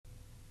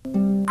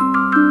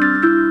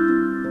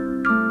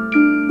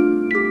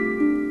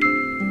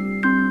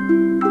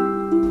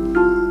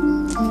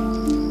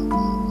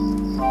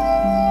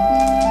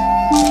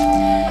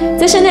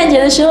圣诞节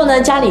的时候呢，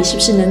家里是不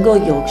是能够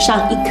有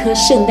上一棵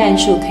圣诞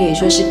树，可以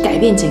说是改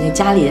变整个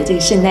家里的这个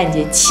圣诞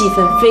节气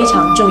氛非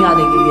常重要的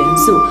一个元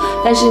素。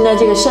但是呢，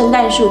这个圣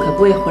诞树可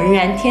不会浑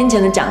然天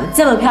成的长得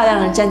这么漂亮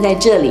的站在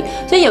这里，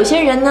所以有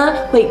些人呢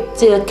会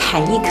这个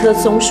砍一棵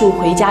松树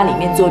回家里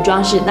面做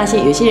装饰。那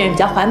有些人比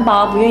较环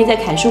保，不愿意再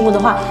砍树木的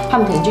话，他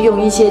们可能就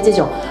用一些这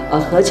种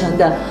合成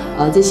的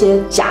这些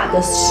假的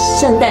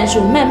圣诞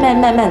树，慢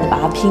慢的把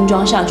它拼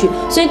装上去。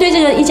所以对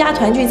这个一家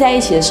团聚在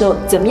一起的时候，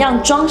怎么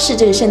样装饰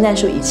这个圣诞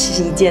树也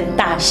是一件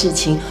大事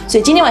情。所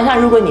以今天晚上，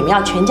如果你们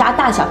要全家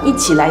大小一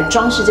起来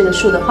装饰这个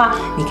树的话，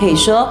你可以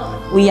说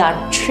We are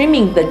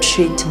trimming the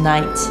tree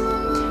tonight.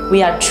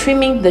 We are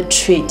trimming the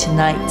tree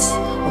tonight.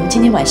 我们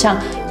今天晚上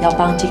要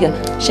帮这个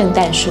圣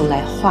诞树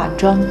来化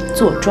妆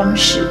做装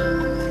饰。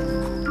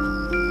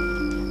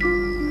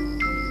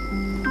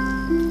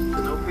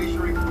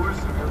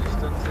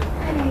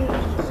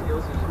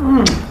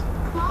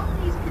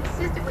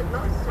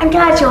I'm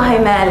glad you're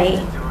home early.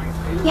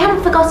 You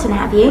haven't forgotten,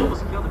 have you?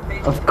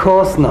 Of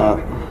course not.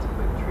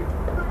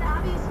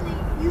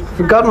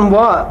 Forgotten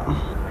what?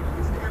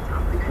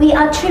 We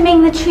are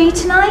trimming the tree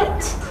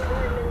tonight.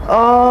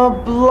 Oh,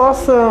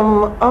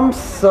 Blossom, I'm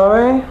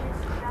sorry,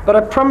 but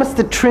I promised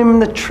to trim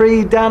the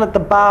tree down at the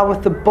bar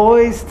with the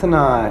boys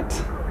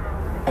tonight.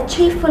 A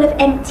tree full of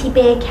empty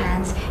beer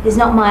cans is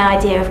not my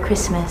idea of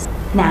Christmas.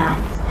 Now,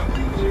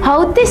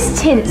 hold this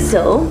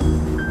tinsel.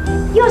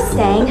 You're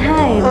staying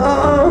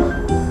home.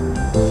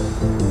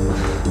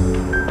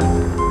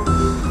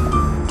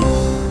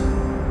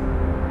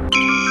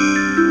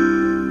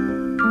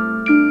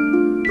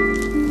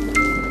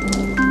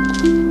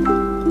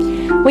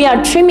 We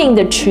are trimming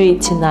the tree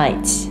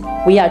tonight.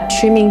 We are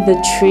trimming the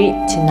tree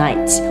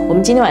tonight. 我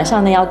们今天晚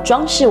上呢要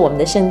装饰我们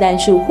的圣诞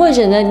树，或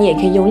者呢你也可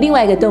以用另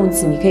外一个动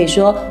词，你可以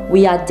说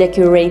We are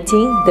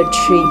decorating the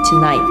tree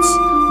tonight.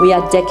 We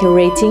are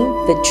decorating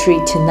the tree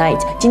tonight.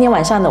 今天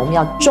晚上呢，我们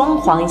要装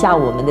潢一下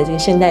我们的这个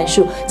圣诞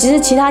树。其实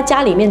其他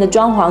家里面的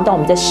装潢，当我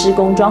们在施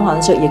工装潢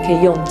的时候，也可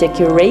以用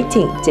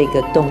decorating 这个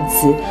动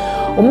词。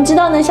我们知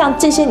道呢，像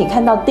这些你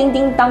看到叮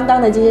叮当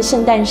当的这些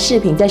圣诞饰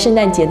品，在圣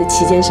诞节的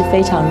期间是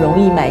非常容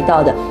易买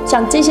到的。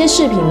像这些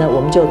饰品呢，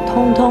我们就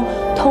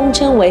通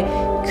称为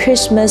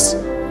Christmas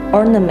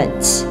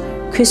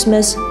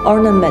ornaments。Christmas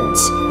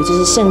ornaments 也就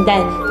是圣诞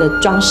的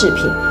装饰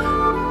品。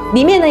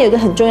里面呢有一个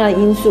很重要的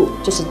因素，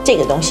就是这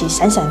个东西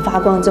闪闪发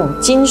光，这种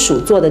金属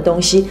做的东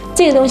西。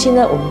这个东西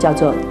呢，我们叫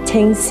做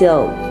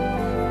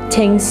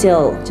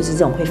tinsel。tinsel 就是这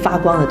种会发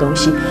光的东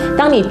西。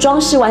当你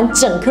装饰完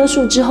整棵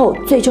树之后，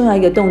最重要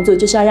一个动作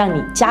就是要让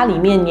你家里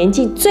面年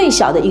纪最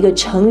小的一个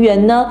成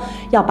员呢，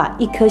要把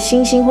一颗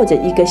星星或者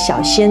一个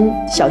小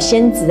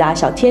仙子啊、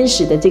小天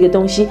使的这个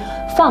东西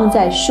放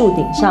在树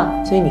顶上。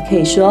所以你可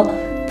以说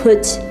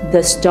Put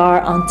the star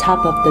on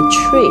top of the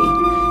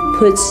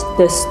tree。Put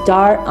the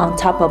star on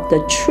top of the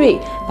tree，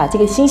 把这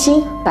个星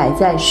星摆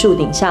在树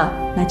顶上，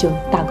那就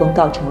大功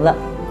告成了。